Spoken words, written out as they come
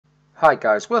Hi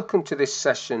guys, welcome to this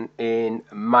session in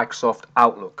Microsoft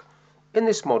Outlook. In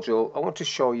this module I want to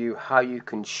show you how you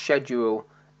can schedule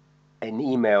an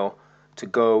email to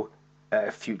go at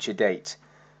a future date.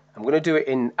 I'm going to do it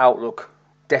in Outlook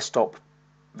desktop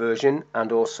version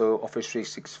and also Office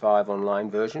 365 online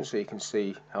version, so you can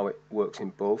see how it works in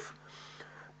both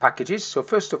packages. So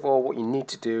first of all, what you need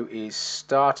to do is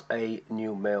start a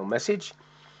new mail message,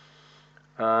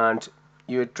 and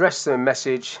you address the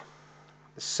message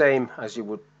the same as you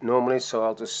would normally, so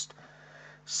I'll just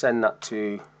send that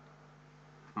to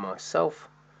myself,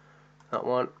 that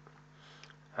one,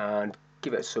 and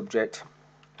give it a subject,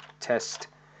 test,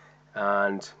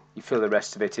 and you fill the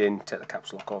rest of it in, take the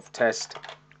caps lock off, test,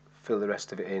 fill the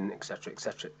rest of it in, etc,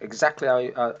 etc, exactly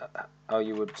how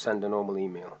you would send a normal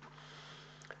email.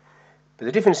 But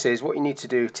the difference is, what you need to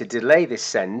do to delay this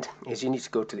send is you need to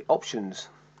go to the options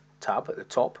tab at the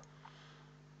top,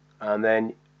 and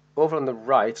then over on the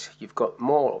right you've got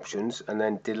more options, and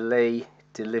then delay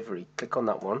delivery. Click on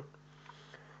that one,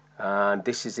 and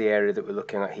this is the area that we're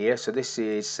looking at here. So this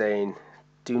is saying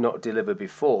do not deliver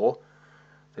before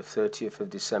the 30th of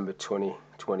December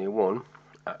 2021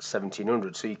 at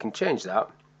 1700. So you can change that.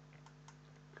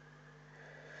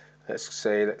 Let's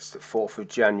say that's the 4th of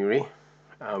January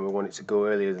and we want it to go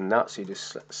earlier than that, so you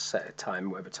just set a time,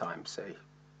 whatever time, say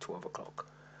 12 o'clock,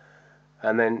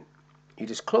 and then you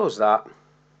just close that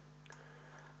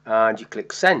and you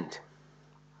click send.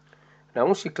 Now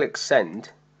once you click send,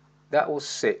 that will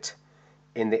sit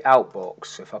in the outbox.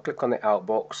 So if I click on the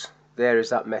outbox, there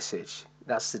is that message.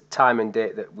 That's the time and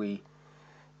date that we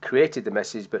created the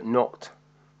message, but not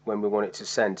when we want it to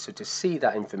send. So to see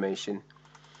that information,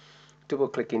 double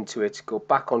click into it, go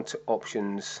back onto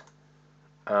options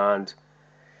and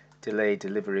delay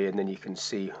delivery, and then you can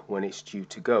see when it's due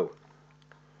to go,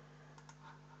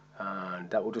 and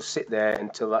that will just sit there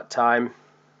until that time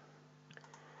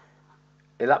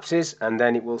elapses, and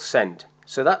then it will send.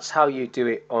 So that's how you do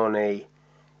it on a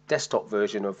desktop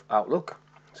version of Outlook.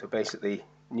 So basically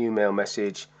new mail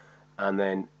message and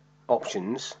then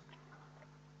options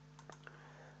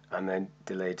and then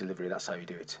delay delivery. That's how you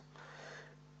do it.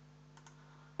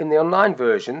 In the online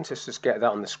version, let's just get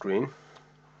that on the screen.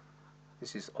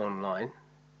 This is online,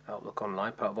 Outlook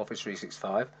Online, part of Office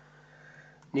 365.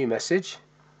 New message.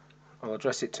 I'll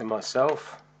address it to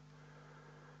myself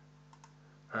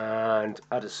and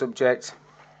add a subject,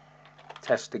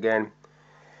 test again.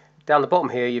 Down the bottom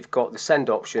here you've got the send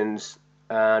options,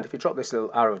 and if you drop this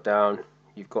little arrow down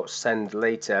you've got send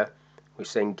later,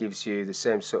 which then gives you the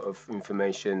same sort of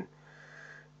information,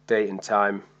 date and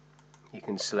time. You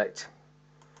can select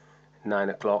 9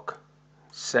 o'clock,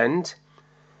 send.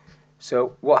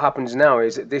 So what happens now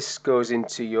is that this goes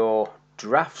into your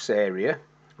drafts area,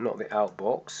 not the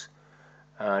outbox,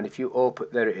 and if you open,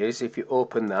 there it is, if you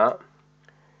open that,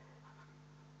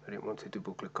 I didn't want to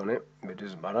double click on it, but it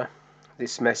doesn't matter.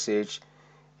 This message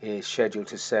is scheduled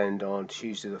to send on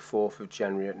Tuesday the 4th of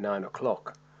January at 9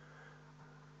 o'clock.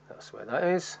 That's where that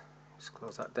is. Just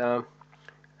close that down,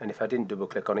 and if I didn't double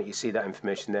click on it, you see that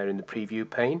information there in the preview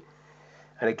pane.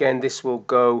 And again, this will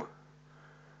go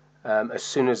as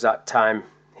soon as that time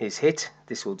is hit.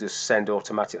 This will just send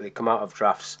automatically, come out of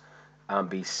drafts and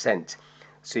be sent.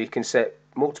 So you can set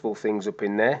multiple things up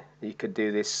in there. You could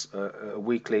do this a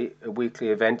weekly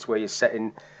event where you're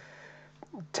setting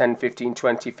 10, 15,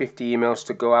 20, 50 emails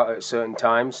to go out at certain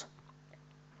times,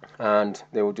 and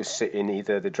they will just sit in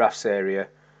either the drafts area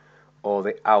or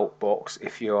the outbox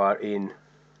if you are in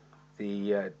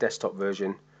the desktop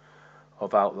version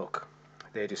of Outlook.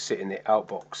 They just sit in the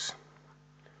outbox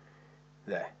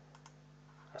there.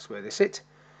 That's where they sit.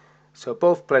 So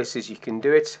both places you can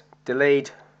do it. Delayed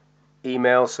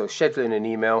email, so scheduling an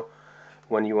email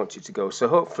when you want it to go. So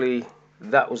hopefully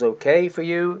that was okay for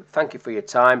you. Thank you for your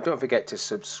time. Don't forget to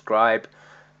subscribe,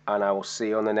 and I will see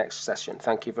you on the next session.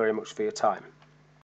 Thank you very much for your time.